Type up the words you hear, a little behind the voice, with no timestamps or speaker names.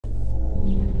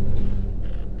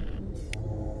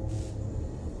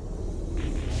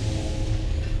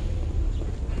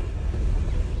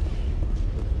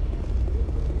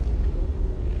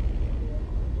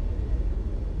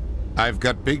I've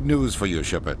got big news for you,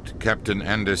 Shepard. Captain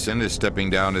Anderson is stepping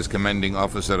down as commanding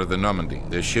officer of the Normandy.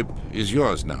 The ship is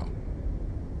yours now.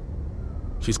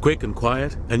 She's quick and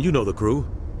quiet, and you know the crew.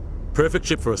 Perfect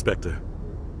ship for a Spectre.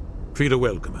 Treat her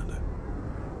well, Commander.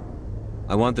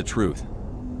 I want the truth.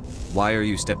 Why are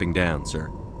you stepping down, sir?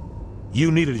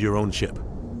 You needed your own ship.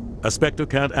 A Spectre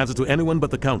can't answer to anyone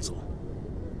but the Council.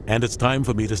 And it's time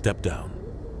for me to step down.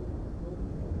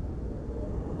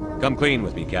 Come clean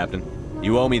with me, Captain.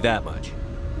 You owe me that much.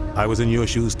 I was in your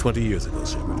shoes 20 years ago,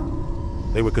 Shepard.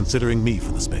 They were considering me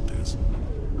for the Spectres.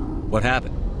 What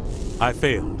happened? I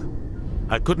failed.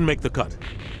 I couldn't make the cut.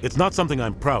 It's not something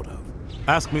I'm proud of.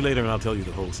 Ask me later and I'll tell you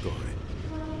the whole story.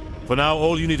 For now,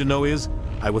 all you need to know is,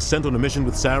 I was sent on a mission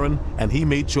with Saren, and he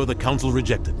made sure the Council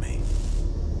rejected me.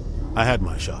 I had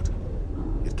my shot.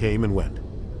 It came and went.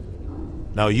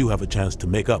 Now you have a chance to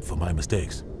make up for my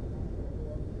mistakes.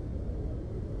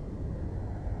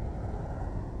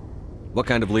 What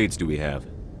kind of leads do we have?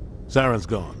 Saren's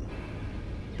gone.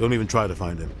 Don't even try to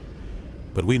find him.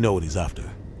 But we know what he's after.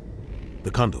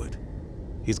 The Conduit.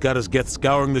 He's got his Geth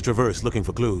scouring the Traverse looking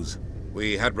for clues.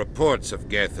 We had reports of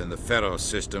Geth in the Pharos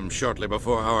system shortly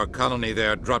before our colony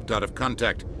there dropped out of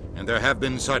contact, and there have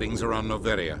been sightings around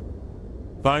Noveria.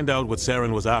 Find out what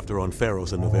Saren was after on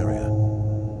Pharos and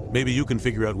Noveria. Maybe you can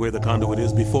figure out where the Conduit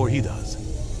is before he does.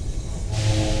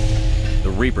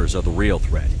 The Reapers are the real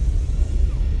threat.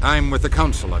 I'm with the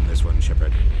Council on this one,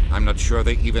 Shepard. I'm not sure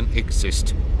they even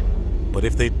exist. But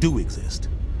if they do exist,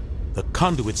 the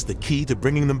Conduit's the key to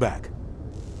bringing them back.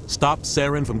 Stop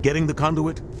Saren from getting the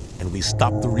Conduit, and we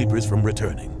stop the Reapers from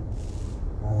returning.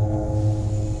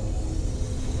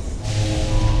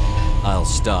 I'll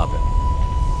stop him.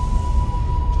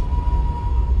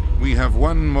 We have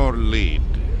one more lead.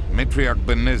 Matriarch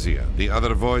Benezia, the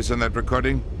other voice in that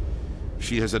recording.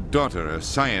 She has a daughter, a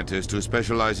scientist who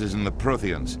specializes in the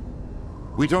Protheans.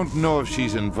 We don't know if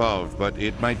she's involved, but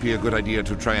it might be a good idea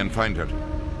to try and find her.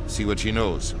 See what she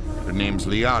knows. Her name's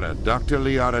Liara, Dr.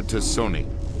 Liara Tassoni.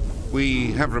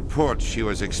 We have reports she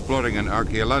was exploring an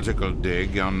archaeological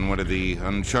dig on one of the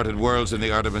uncharted worlds in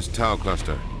the Artemis Tau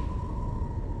cluster.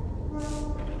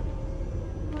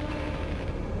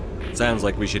 Sounds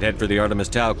like we should head for the Artemis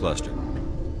Tau cluster.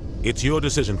 It's your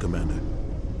decision, Commander.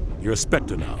 You're a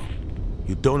Spectre now.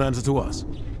 You don't answer to us.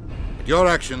 But your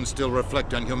actions still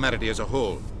reflect on humanity as a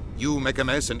whole. You make a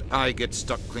mess and I get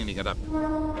stuck cleaning it up.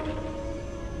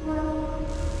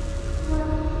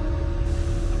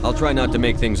 I'll try not to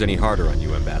make things any harder on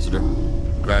you, Ambassador.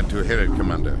 Glad to hear it,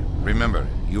 Commander. Remember,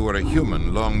 you were a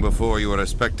human long before you were a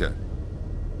Spectre.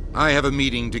 I have a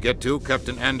meeting to get to.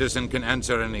 Captain Anderson can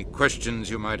answer any questions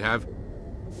you might have.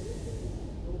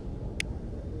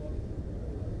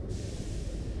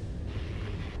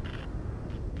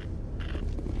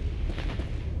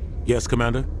 Yes,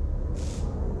 Commander?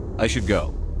 I should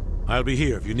go. I'll be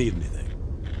here if you need anything.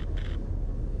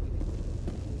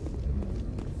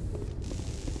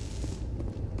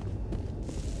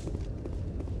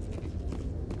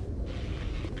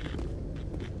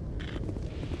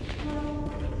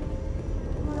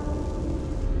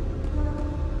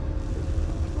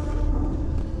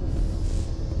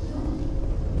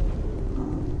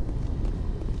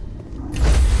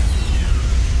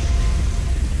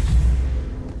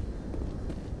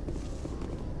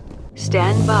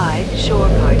 Stand by, shore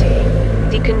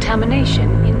party.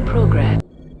 Decontamination in progress.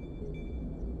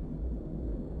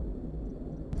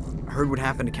 I heard what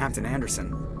happened to Captain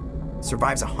Anderson.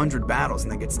 Survives 100 battles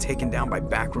and then gets taken down by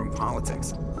backroom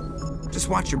politics. Just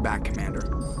watch your back, Commander.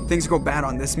 When things go bad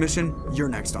on this mission, you're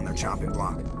next on their chopping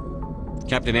block.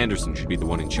 Captain Anderson should be the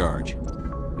one in charge.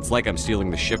 It's like I'm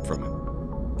stealing the ship from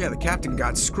him. Yeah, the captain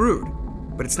got screwed.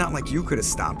 But it's not like you could have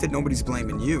stopped it. Nobody's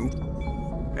blaming you.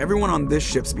 Everyone on this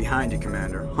ship's behind you,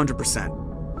 Commander.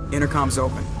 100%. Intercom's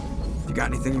open. You got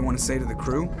anything you want to say to the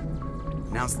crew?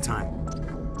 Now's the time.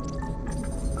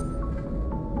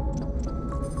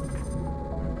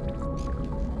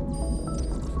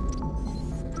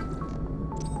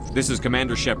 This is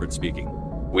Commander Shepard speaking.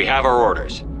 We have our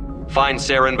orders. Find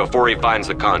Saren before he finds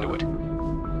the Conduit.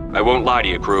 I won't lie to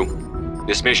you, crew.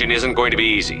 This mission isn't going to be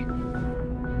easy.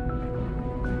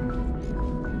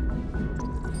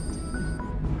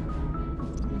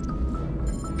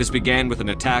 This began with an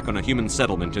attack on a human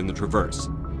settlement in the Traverse.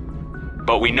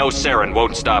 But we know Saren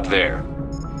won't stop there.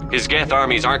 His Geth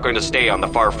armies aren't going to stay on the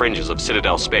far fringes of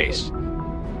Citadel space.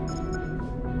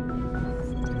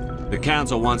 The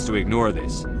Council wants to ignore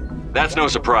this. That's no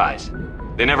surprise.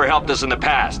 They never helped us in the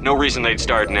past, no reason they'd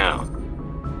start now.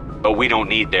 But we don't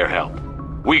need their help.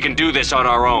 We can do this on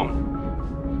our own.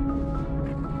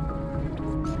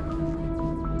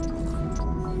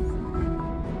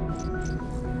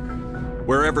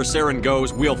 Wherever Saren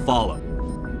goes, we'll follow.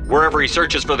 Wherever he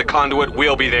searches for the conduit,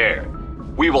 we'll be there.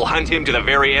 We will hunt him to the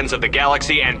very ends of the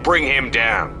galaxy and bring him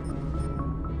down.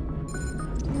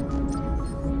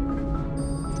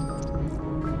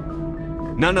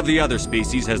 None of the other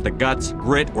species has the guts,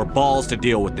 grit, or balls to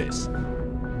deal with this.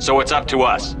 So it's up to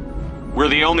us. We're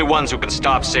the only ones who can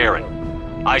stop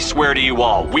Saren. I swear to you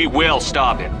all, we will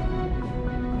stop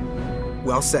him.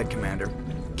 Well said, Commander.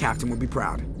 Captain would be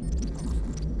proud.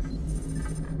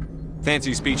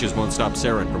 Fancy speeches won't stop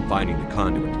Saren from finding the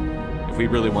conduit. If we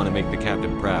really want to make the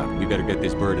captain proud, we better get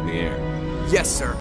this bird in the air. Yes, sir.